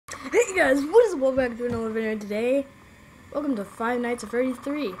Hey guys, what is up? Welcome back to another video today. Welcome to Five Nights at Freddy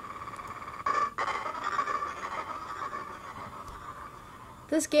 3.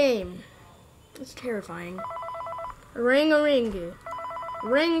 This game is terrifying. Ring-a-ringa.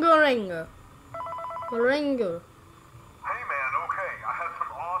 Ring-a-ringa. Ringa. Hey man, okay, I have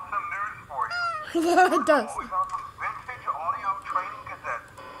some awesome news for you. It does. We found some vintage audio training cassettes.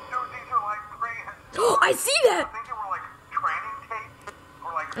 Dude, these are like Oh, I see that! I think they were like training tapes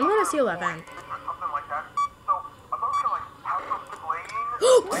or like I'm gonna steal that van. or something like that. So I thought we could like have some playing.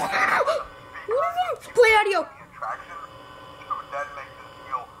 What is it? Play audio. The attraction. Dude, that makes us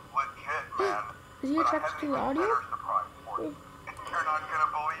feel legit, man. Is he But I attracted have to an the even audio? better surprise for you. You're not gonna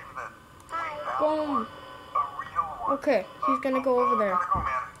believe this. We found Boom. one. A real one. Okay, he's gonna go over there. Gotta go,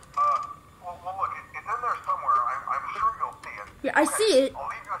 man. Well, look, it's in there somewhere. I'm sure you'll see it. Yeah, I see it. I'll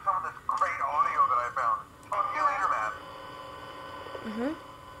leave you with some of this great audio that I found. Talk to you later, man.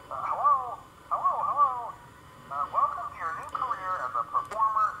 Hello. Welcome to your new career as a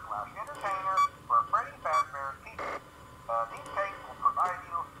performer/entertainer for Freddy Fazbear's Pizza. These tapes will provide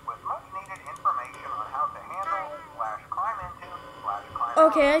you with much needed information on how to handle/climb into/climb out.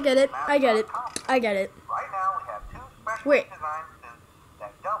 Okay, I get it. I get it. I get it. Right now, we have two specially Wait. designed suits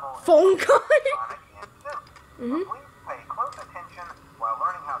that double as Phone call? electronic in suit. Please pay close attention while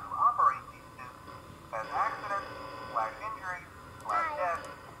learning how to operate these suits, as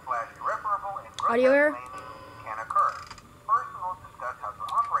accidents/injuries/death/irreparable and Audio error? grotesque maiming can occur. First, we'll discuss how to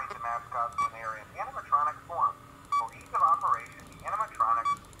operate the mascots when they are in animatronic form. For ease of operation, the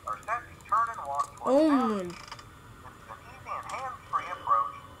animatronics are set to turn and walk towards the sound. This is an easy and hands-free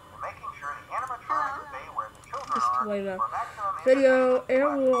approach to making sure the animatronics stay where the children Just are play the for maximum video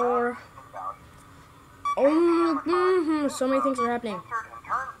entertainment/value error. in value. So many things are happening. Insert and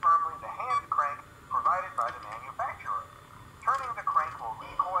turn firmly the hand crank provided by the manufacturer. Turning the crank will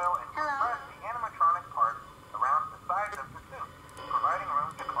recoil and compress the animatronic parts around the sides of the suit, providing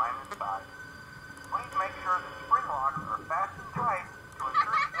room to climb inside. Please make sure the spring locks are fastened tight to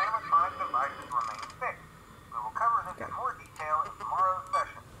ensure the animatronic devices remain fixed. We will cover this in more detail in tomorrow's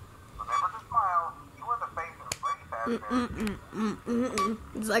session. Remember to smile. You are the face of Freddy Fazbear.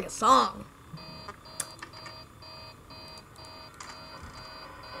 It's like a song.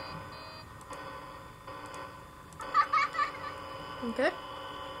 Okay.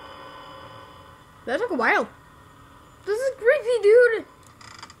 That took a while. This is creepy, dude.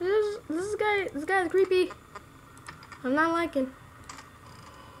 This guy's creepy. I'm not liking.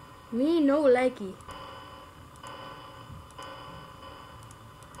 Me no likey.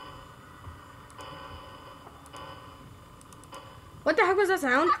 What the heck was that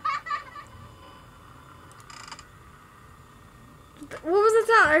sound? What was that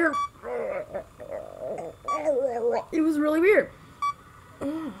sound? I heard. It was really weird.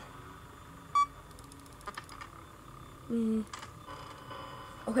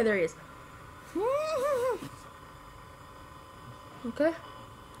 Okay, there he is. Okay.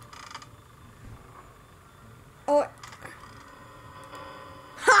 Oh.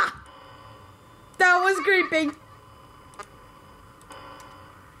 Ha! That was creepy.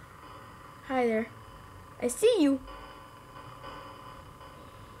 Hi there. I see you.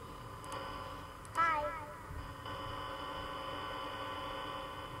 Hi.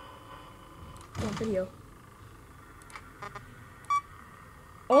 Oh, video.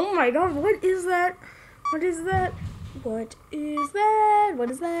 Oh my god, what is that? What is that? What is that?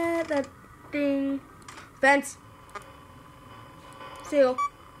 What is that? That thing. Fence. Seal.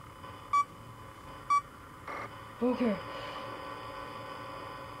 Okay.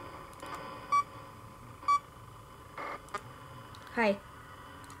 Hi.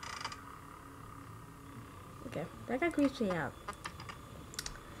 Okay, that guy creeps me out.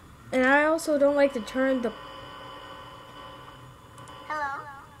 And I also don't like to turn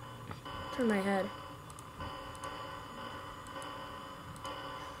my head.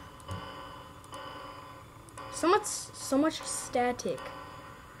 So much static.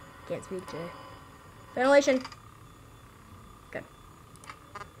 Can't speak today. Ventilation. Good.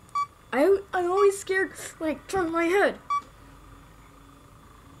 I'm always scared, like, turn my head.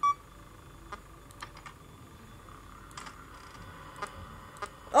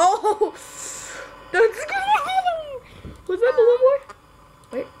 Oh! That's scary! Was that the little boy?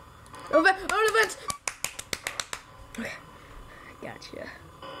 Wait. Oh, the vent! Okay. Gotcha.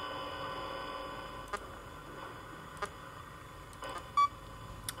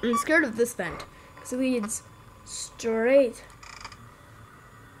 I'm scared of this vent, because it leads straight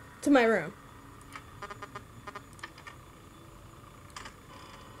to my room.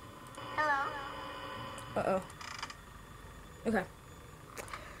 Hello. Uh-oh. Okay.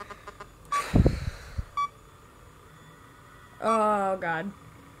 Oh, God.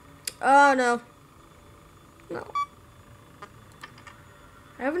 Oh, no. No.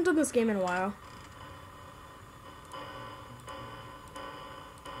 I haven't done this game in a while.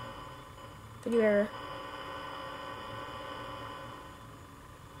 Video error.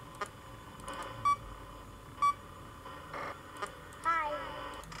 Hi.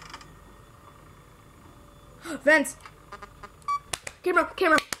 Vents. Camera.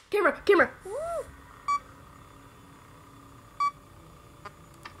 Woo.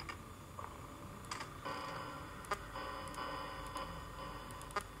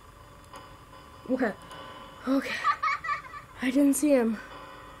 Okay. I didn't see him.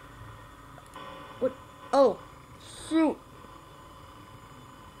 What? Oh, shoot.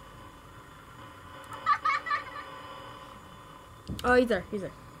 Oh, he's there.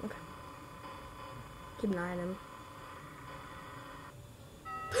 Okay. Keep an eye on him.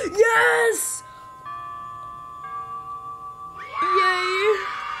 Yes! Yay!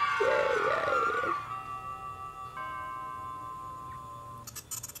 Yay!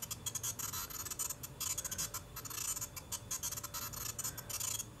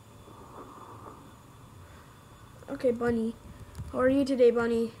 Okay, Bunny. How are you today,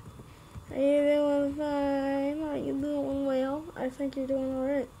 Bunny? Are you doing fine? Are you doing well? I think you're doing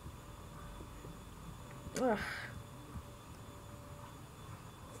alright. Ugh.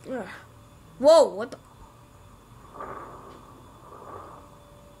 Whoa, what the?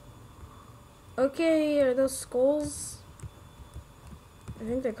 Okay, are those skulls? I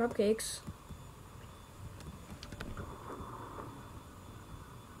think they're cupcakes.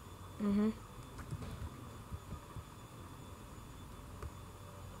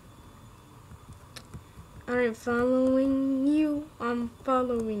 I'm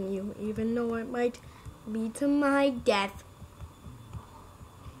following you, even though it might be to my death.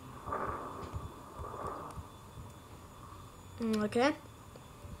 Okay,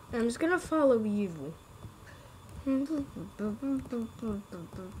 I'm just gonna follow you.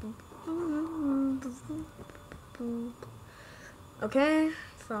 Okay,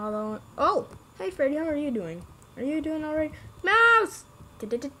 follow. Oh, hey Freddy, how are you doing? Are you doing alright? Mouse!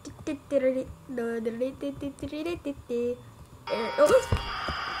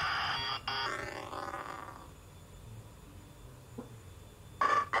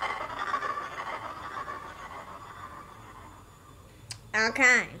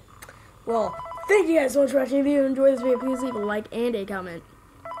 Okay. Well, thank you guys so much for watching. If you enjoyed this video, please leave a like and a comment.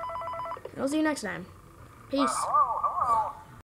 I'll see you next time. Peace.